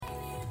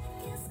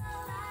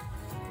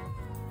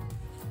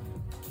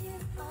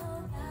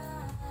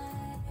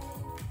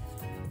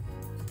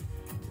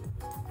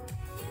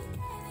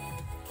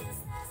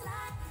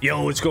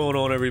Yo, what's going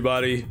on,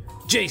 everybody?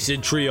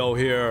 Jason Trio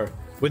here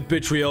with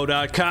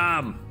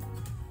Bitrio.com.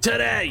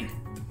 Today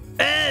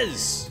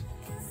is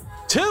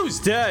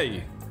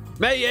Tuesday,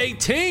 May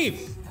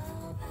 18th,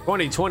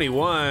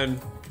 2021.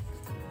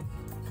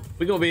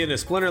 We're gonna be in the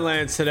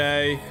Splinterlands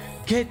today.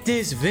 Get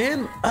this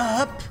Vim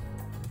up.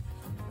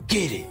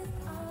 Get it.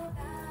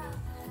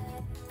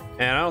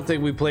 And I don't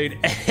think we played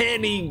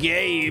any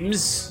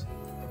games.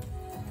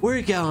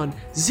 We're gone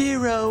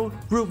 0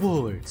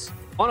 rewards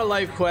on a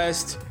life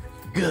quest.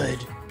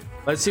 Good.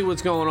 Let's see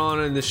what's going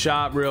on in the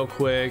shop real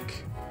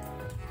quick.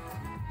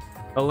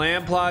 The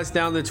land plot's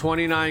down to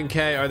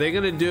 29k. Are they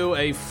gonna do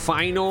a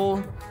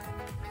final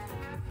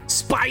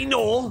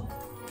spinal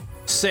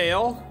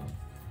sale?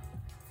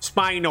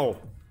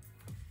 Spinal.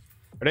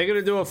 Are they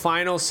gonna do a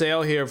final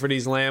sale here for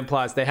these land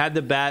plots? They had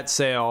the bat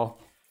sale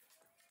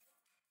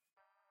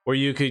where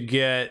you could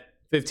get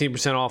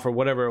 15% off or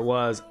whatever it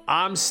was.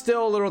 I'm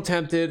still a little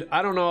tempted.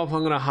 I don't know if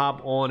I'm gonna hop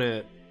on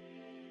it.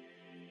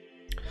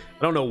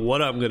 I don't know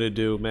what I'm gonna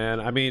do,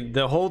 man. I mean,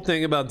 the whole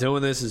thing about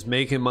doing this is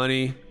making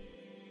money,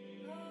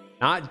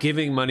 not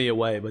giving money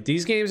away. But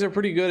these games are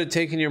pretty good at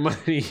taking your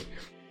money,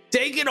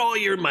 taking all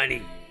your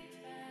money.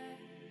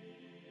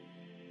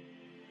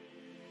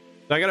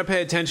 So I gotta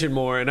pay attention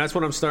more, and that's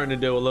what I'm starting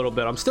to do a little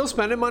bit. I'm still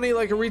spending money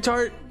like a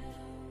retard.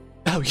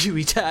 Oh, you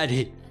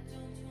retarded.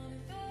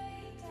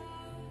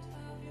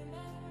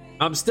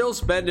 I'm still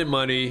spending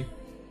money,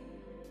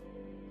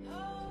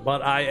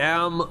 but I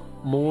am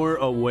more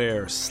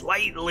aware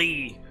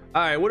slightly.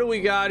 All right, what do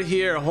we got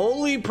here?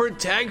 Holy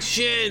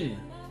protection,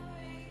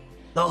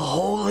 the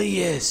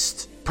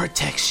holiest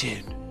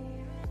protection.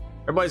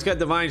 Everybody's got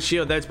divine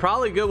shield. That's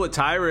probably good with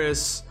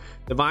Tyrus.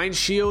 Divine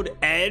shield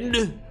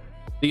and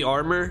the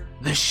armor,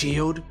 the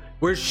shield.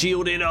 We're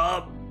shielded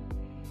up.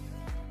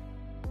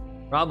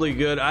 Probably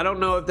good. I don't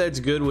know if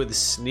that's good with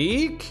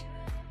sneak,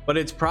 but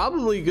it's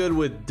probably good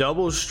with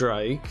double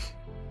strike.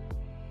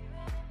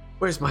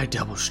 Where's my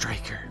double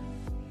striker?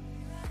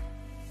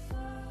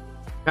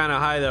 Kind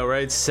of high though,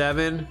 right?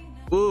 7.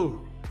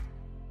 Ooh,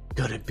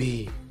 gonna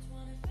be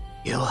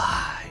real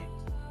high.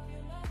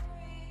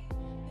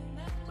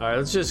 All right,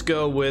 let's just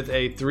go with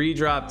a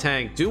 3-drop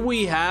tank. Do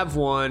we have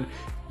one?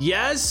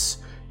 Yes,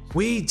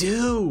 we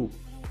do.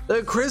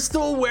 The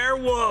crystal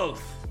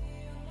werewolf.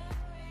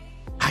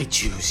 I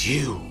choose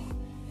you.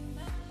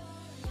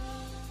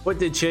 Put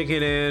the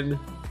chicken in.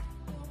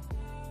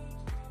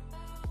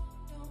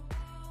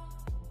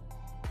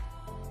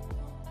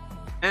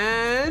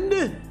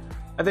 And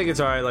I think it's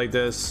all right like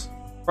this.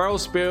 Pearl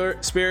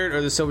Spirit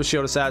or the Silver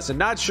Shield Assassin.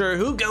 Not sure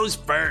who goes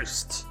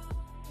first,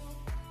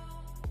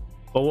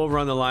 but we'll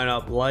run the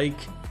lineup like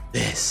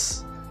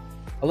this.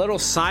 A little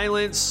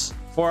silence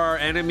for our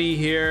enemy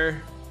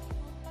here.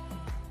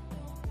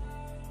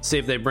 See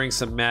if they bring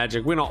some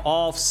magic. We're gonna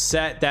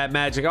offset that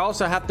magic. I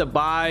also have to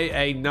buy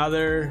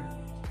another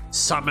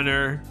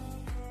summoner.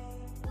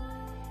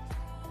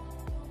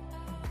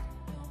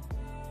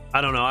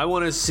 I don't know. I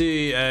want to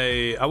see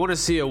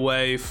a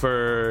way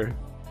for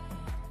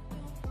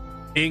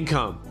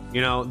income. You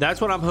know, that's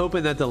what I'm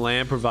hoping that the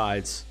land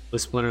provides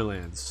with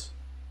Splinterlands.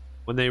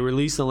 When they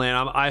release the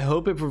land, I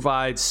hope it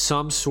provides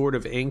some sort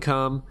of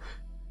income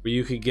where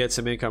you could get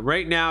some income.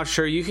 Right now,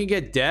 sure, you can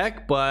get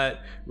deck,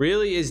 but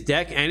really, is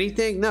deck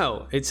anything?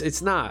 No,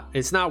 it's not.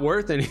 It's not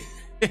worth anything.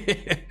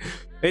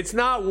 It's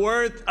not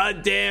worth a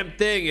damn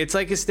thing. It's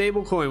like a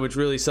stable coin, which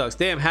really sucks.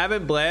 Damn,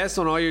 having blast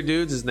on all your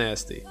dudes is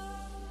nasty.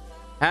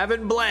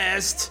 Having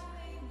blast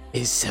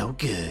is so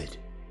good.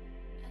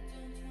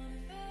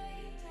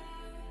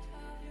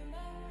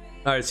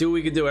 All right, see what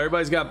we can do.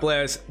 Everybody's got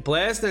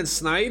blast and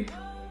snipe,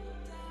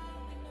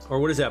 or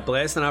what is that?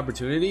 Blast and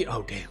opportunity.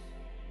 Oh damn,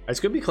 it's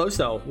gonna be close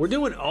though. We're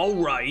doing all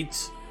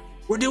right.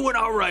 We're doing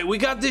all right. We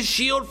got this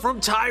shield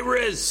from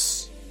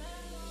Tyrus.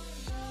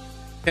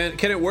 Can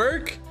it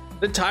work?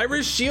 The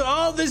Tyrus shield.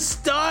 Oh, the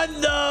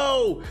stun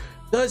though.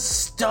 The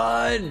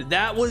stun.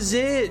 That was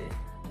it.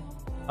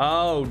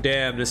 Oh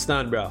damn, the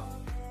stun, bro.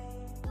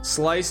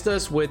 Sliced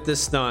us with the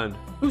stun.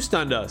 Who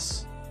stunned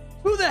us?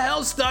 Who the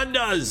hell stunned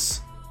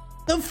us?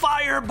 The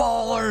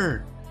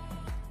fireballer.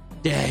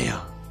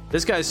 Damn,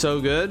 this guy's so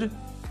good.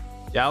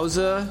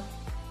 Yowza,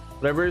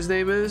 whatever his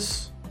name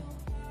is.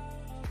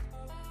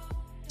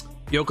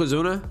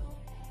 Yokozuna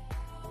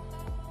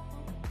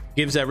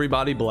gives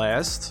everybody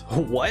blast.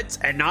 What?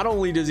 And not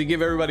only does he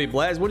give everybody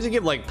blast, what does he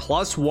give? Like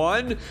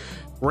 +1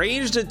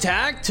 ranged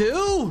attack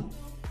too?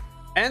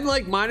 And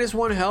like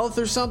 -1 health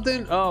or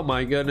something. Oh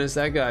my goodness,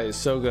 that guy is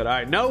so good. All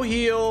right, no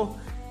heal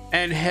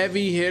and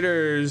heavy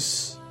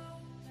hitters.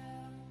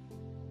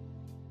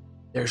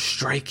 They're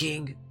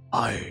striking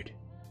hard.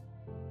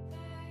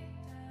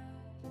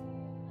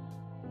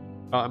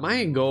 Oh, am I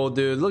in gold,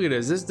 dude? Look at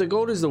this. The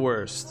gold is the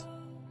worst.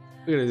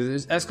 Look at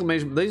this.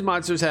 Exclamation. These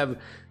monsters have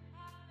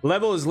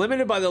level is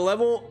limited by the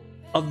level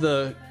of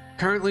the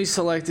currently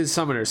selected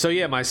summoner. So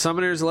yeah, my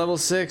summoner is level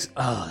 6.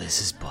 Oh, this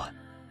is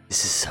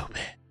so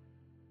bad.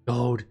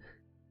 Gold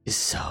is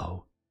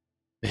so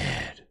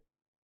bad.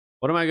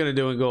 What am I gonna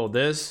do in gold?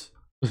 This?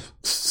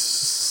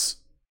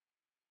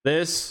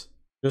 This?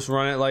 Just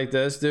run it like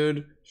this,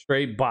 dude.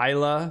 Straight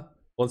Byla.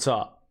 What's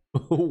up?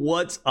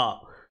 What's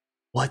up?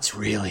 What's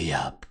really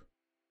up?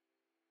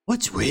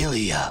 What's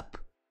really up?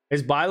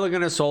 Is Byla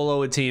gonna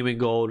solo a team in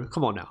gold?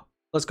 Come on now.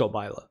 Let's go,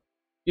 Byla.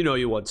 You know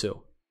you want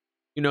to.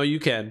 You know you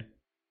can.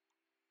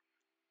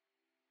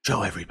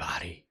 Show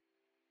everybody.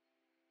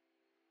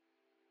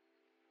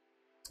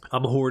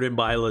 I'm hoarding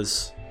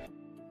Bylas.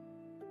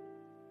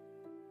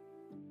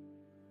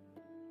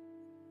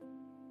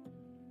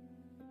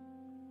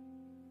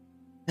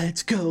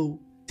 Let's go.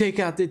 Take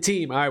out the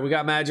team. All right, we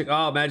got Magic.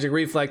 Oh, Magic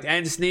Reflect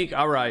and Sneak.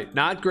 All right,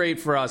 not great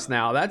for us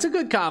now. That's a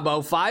good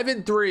combo. 5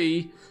 and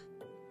 3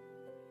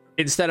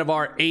 instead of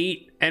our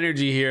 8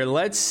 energy here.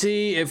 Let's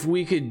see if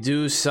we could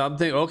do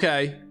something.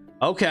 Okay.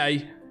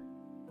 Okay.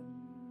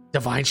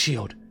 Divine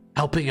Shield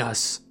helping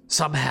us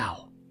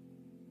somehow.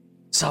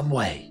 Some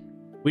way.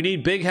 We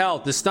need big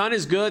health. The stun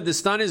is good. The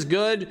stun is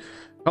good.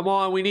 Come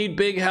on, we need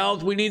big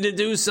health. We need to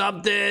do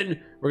something.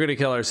 We're going to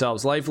kill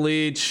ourselves. Life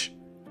Leech.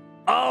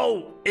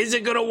 Oh, is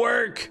it gonna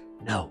work?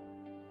 No,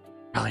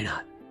 probably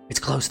not. It's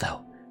close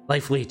though.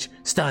 Life Leech,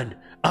 stun.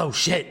 Oh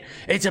shit,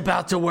 it's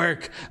about to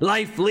work.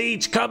 Life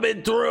Leech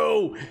coming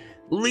through,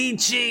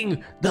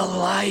 leeching the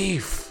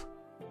life.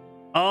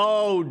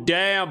 Oh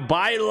damn,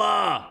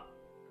 Byla.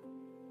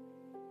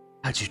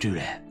 How'd you do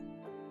that?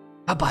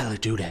 How'd Byla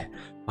do that?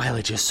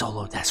 Byla just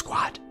soloed that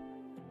squad.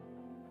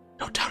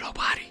 Don't tell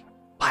nobody.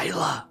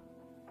 Byla.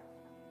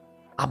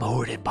 I'm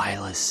hoarding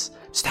Bylas,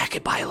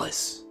 stacking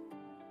Bylas.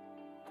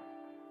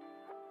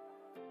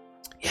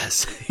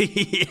 Yes,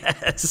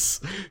 yes,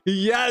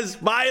 yes,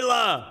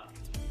 Byla.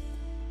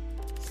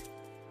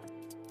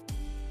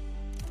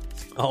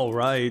 All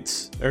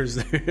right, there's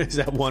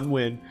that 1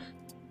 win,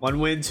 1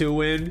 win, 2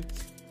 win.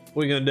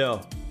 What are we gonna do?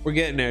 We're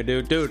getting there,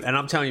 dude. And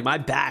I'm telling you, my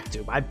back,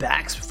 dude, my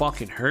back's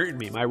fucking hurting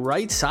me. My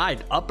right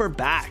side, upper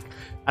back.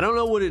 I don't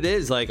know what it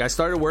is. Like, I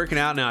started working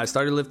out now. I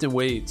started lifting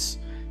weights,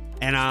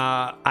 and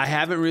I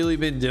haven't really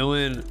been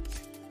doing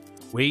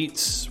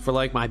weights for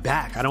like my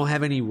back. I don't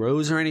have any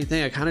rows or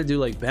anything. I kind of do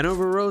like bent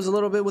over rows a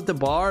little bit with the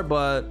bar,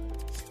 but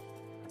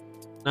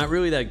not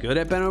really that good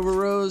at bent over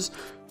rows.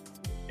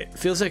 It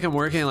feels like I'm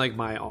working like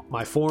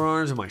my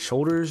forearms and my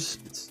shoulders.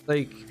 It's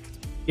like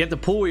you have to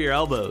pull with your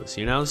elbows,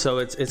 you know, so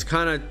it's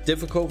kind of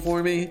difficult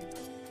for me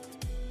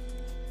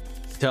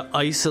to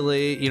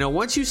isolate. You know,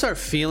 once you start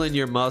feeling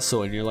your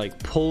muscle and you're like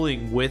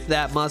pulling with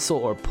that muscle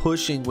or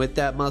pushing with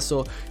that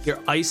muscle, you're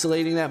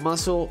isolating that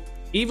muscle.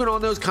 Even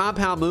on those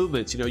compound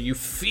movements, you know, you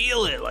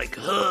feel it like,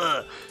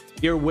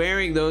 you're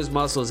wearing those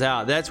muscles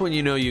out. That's when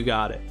you know you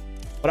got it.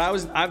 But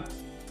I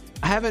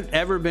haven't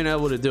ever been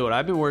able to do it.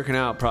 I've been working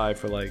out probably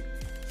for like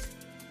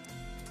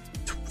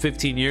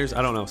 15 years.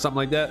 I don't know, something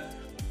like that.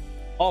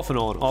 Off and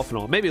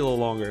on, maybe a little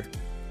longer.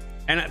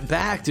 And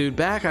back, dude,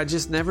 back, I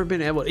just never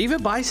been able,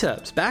 even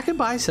biceps, back and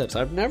biceps.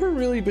 I've never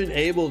really been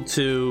able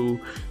to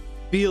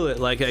feel it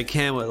like I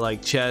can with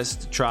like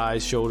chest,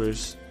 tris,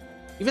 shoulders.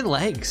 Even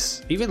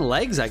legs,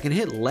 I can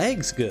hit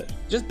legs good.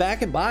 Just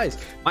back and buys.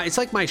 It's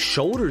like my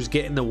shoulders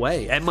get in the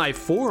way and my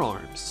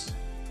forearms.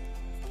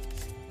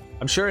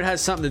 I'm sure it has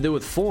something to do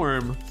with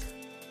form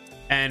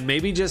and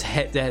maybe just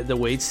the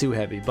weight's too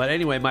heavy. But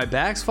anyway, my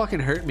back's fucking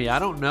hurting me. I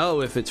don't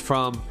know if it's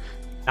from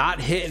not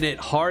hitting it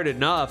hard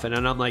enough and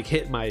then I'm like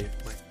hitting my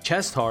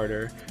chest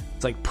harder.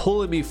 It's like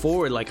pulling me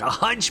forward like a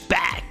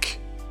hunchback.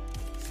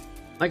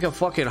 Like a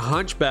fucking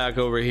hunchback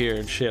over here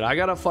and shit. I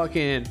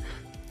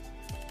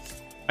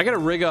gotta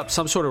rig up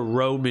some sort of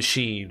row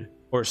machine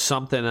or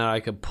something that I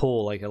could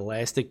pull, like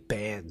elastic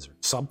bands or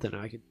something.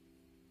 I could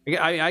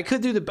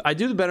do I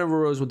do the bent over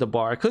rows with the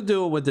bar. I could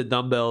do it with the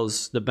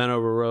dumbbells, the bent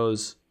over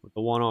rows with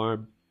the one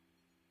arm.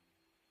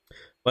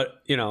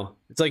 But you know,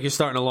 it's like you're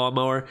starting a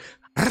lawnmower.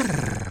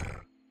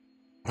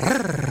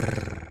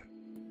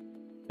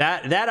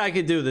 That I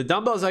could do. The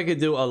dumbbells I could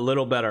do a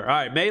little better. All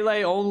right,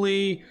 melee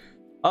only,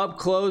 up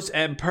close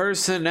and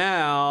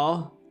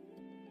personnel,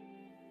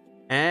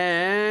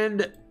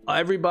 and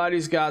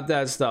everybody's got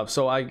that stuff.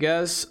 So I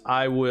guess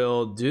I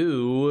will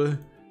do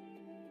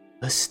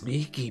the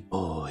sneaky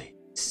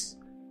boys.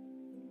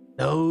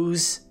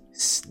 Those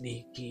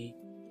sneaky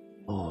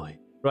boys.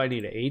 Do I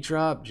need an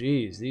 8-drop?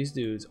 Jeez, these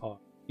dudes are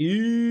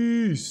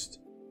beast.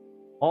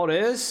 All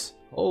this?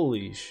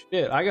 Holy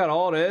shit. I got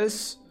all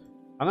this.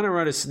 I'm gonna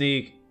run a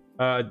sneak.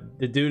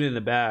 The dude in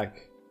the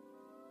back.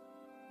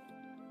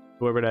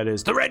 Whoever that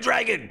is. The red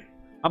dragon!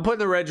 I'm putting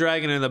the red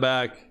dragon in the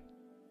back.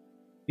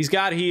 He's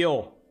got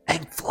heal.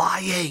 And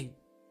flying.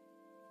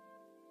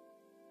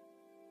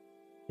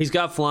 He's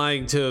got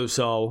flying too,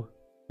 so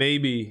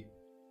maybe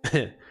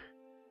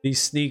these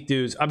sneak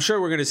dudes. I'm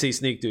sure we're gonna see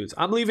sneak dudes.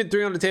 I'm leaving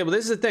 3 on the table.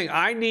 This is the thing.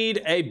 I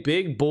need a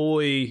big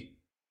boy.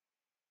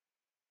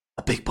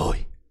 A big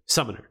boy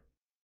summoner.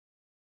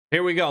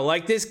 Here we go.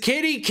 Like this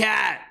kitty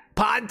cat.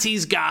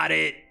 Ponty's got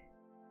it.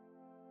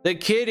 The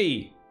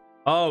kitty.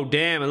 Oh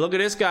damn, and look at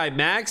this guy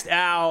maxed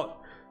out.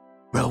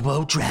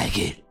 Robo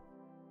Dragon.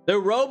 The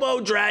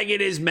Robo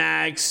Dragon is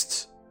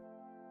maxed.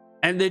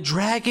 And the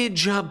Dragon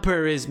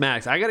Jumper is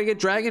maxed. I gotta get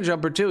Dragon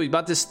Jumper too. He's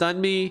about to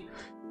stun me.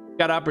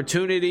 Got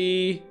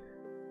opportunity.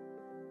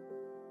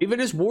 Even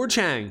his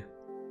Warchang.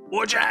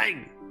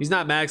 Warchang! He's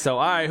not max though.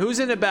 All right, who's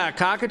in the back?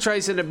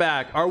 Cockatrice in the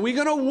back. Are we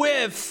gonna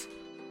whiff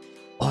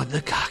on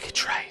the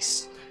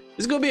Cockatrice?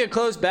 This is gonna be a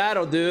close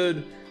battle,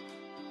 dude.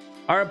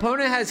 Our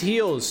opponent has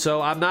heals,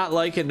 so I'm not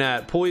liking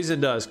that.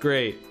 Poisoned us.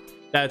 Great.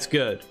 That's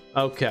good.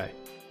 Okay.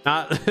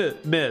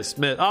 Not miss.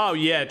 Oh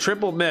yeah,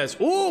 triple miss.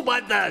 Ooh,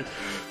 what the?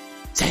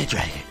 Sand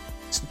dragon.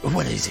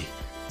 What is he?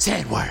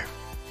 Sandworm.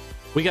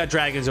 We got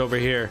dragons over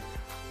here.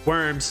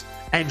 Worms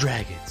and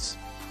dragons.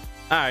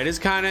 All right, this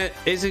kind of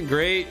isn't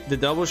great. The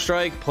double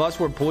strike, plus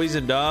we're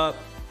poisoned up.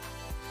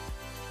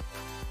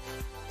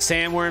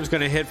 Sandworm's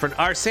gonna hit for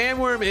our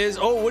sandworm is.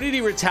 Oh, what did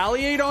he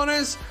retaliate on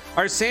us?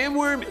 Our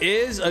sandworm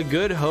is a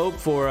good hope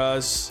for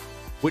us.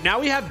 Now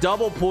we have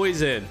double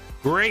poison.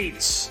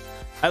 Great.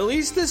 At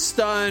least the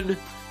stun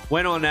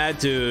went on that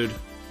dude.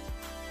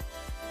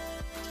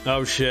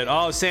 Oh shit.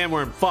 Oh,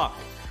 sandworm. Fuck.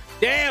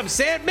 Damn,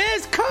 sand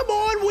miss. Come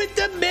on with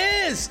the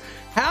miss.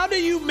 How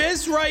do you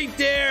miss right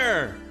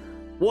there?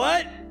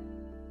 What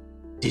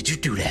did you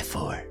do that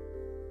for?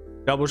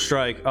 Double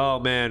strike. Oh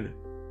man.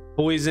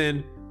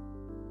 Poison.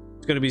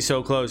 It's gonna be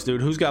so close,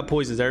 dude. Who's got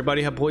poisons?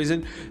 Everybody have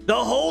poison? The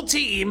whole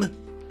team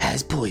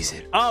has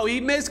poison. Oh,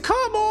 he missed.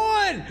 Come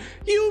on.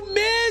 You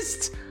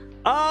missed.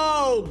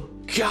 Oh,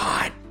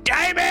 God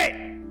damn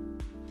it.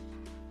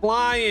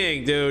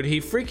 Flying, dude.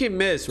 He freaking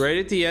missed right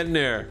at the end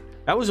there.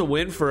 That was a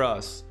win for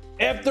us.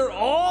 After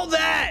all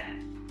that.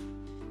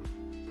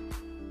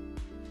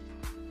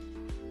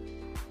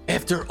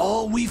 After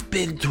all we've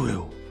been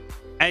through.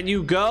 And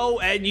you go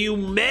and you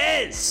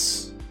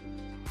miss.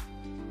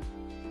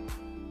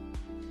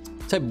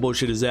 What type of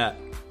bullshit is that?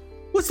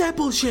 What's that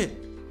bullshit?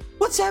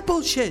 What's that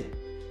bullshit?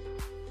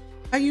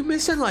 How you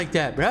missing like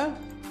that, bro?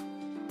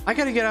 I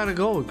gotta get out of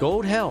gold.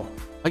 Gold hell.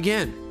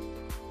 Again.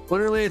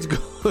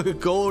 Splinterlands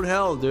gold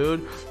hell,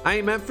 dude. I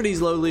ain't meant for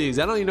these low leagues.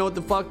 I don't even know what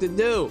the fuck to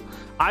do.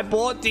 I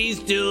bought these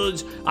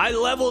dudes. I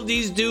leveled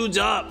these dudes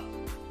up.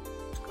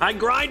 I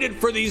grinded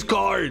for these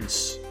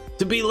cards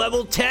to be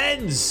level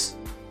 10s,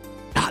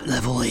 not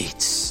level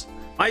 8s.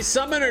 My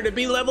summoner to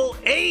be level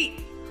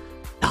 8,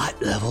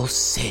 not level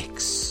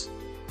 6.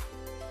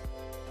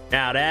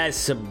 Now that's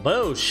some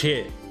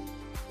bullshit.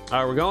 All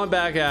right, we're going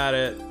back at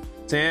it.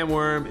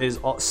 Sandworm is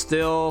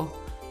still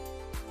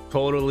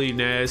totally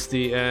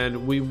nasty,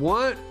 and we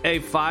want a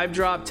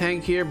 5-drop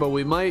tank here, but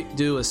we might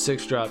do a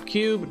 6-drop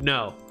cube.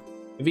 No.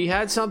 If he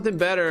had something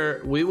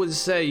better, we would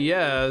say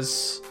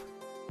yes,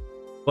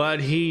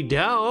 but he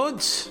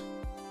don't.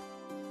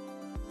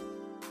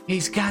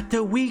 He's got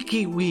the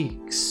weaky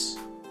weeks.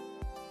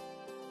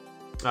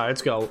 All right,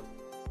 let's go.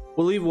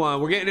 We'll leave one.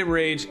 We're getting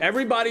enraged.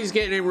 Everybody's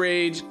getting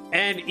enraged,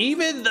 and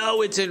even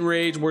though it's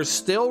enraged, we're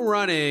still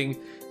running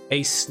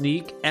a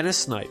sneak and a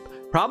snipe.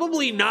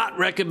 Probably not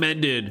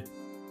recommended.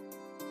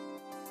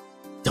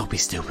 Don't be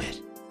stupid.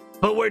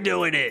 But we're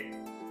doing it.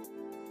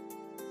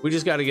 We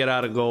just got to get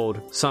out of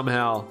gold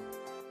somehow. All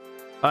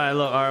right,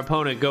 look, our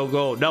opponent go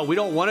gold. No, we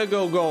don't want to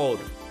go gold.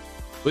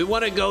 We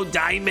want to go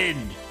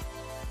diamond.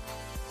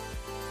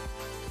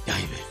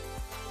 Diamond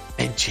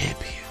and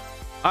champion.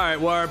 All right,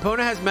 well, our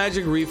opponent has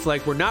magic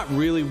reflect. We're not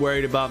really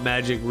worried about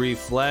magic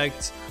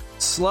reflect.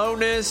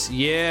 Slowness,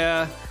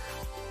 yeah.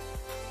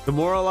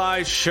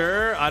 Demoralize,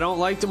 sure. I don't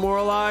like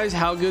demoralize.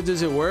 How good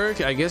does it work?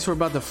 I guess we're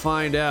about to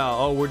find out.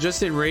 Oh, we're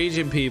just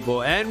enraging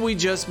people, and we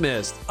just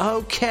missed.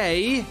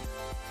 Okay.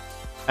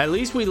 At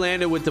least we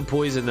landed with the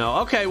poison, though.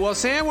 Okay, well,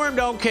 Sandworm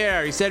don't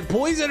care. He said,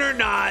 poison or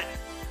not,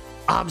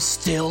 I'm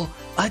still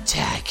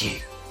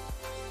attacking.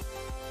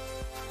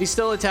 He's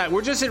still attacking.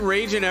 We're just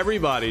enraging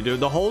everybody, dude.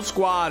 The whole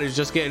squad is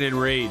just getting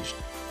enraged.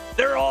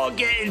 They're all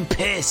getting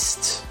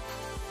pissed.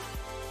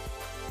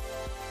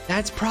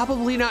 That's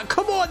probably not...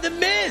 Come on, the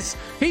miss!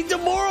 He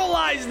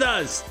demoralized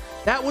us!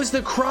 That was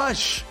the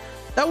crush.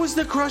 That was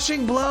the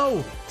crushing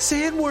blow.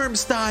 Sandworm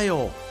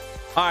style.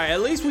 Alright,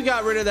 at least we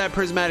got rid of that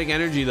prismatic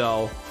energy,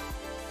 though.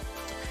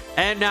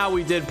 And now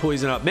we did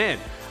poison up. Man,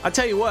 I'll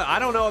tell you what. I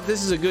don't know if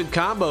this is a good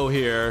combo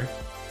here.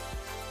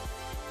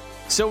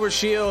 Silver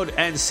Shield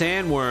and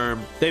Sandworm.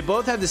 They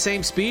both have the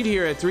same speed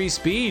here at 3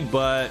 speed,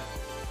 but...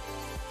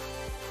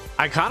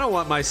 I kind of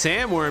want my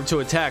Sandworm to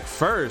attack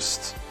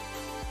first.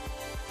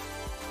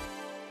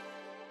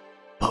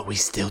 But we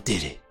still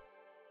did it.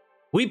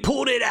 We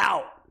pulled it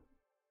out.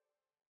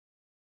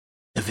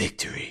 The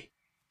victory.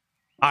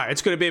 All right,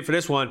 it's going to be it for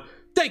this one.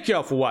 Thank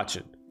y'all for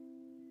watching.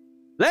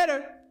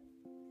 Later.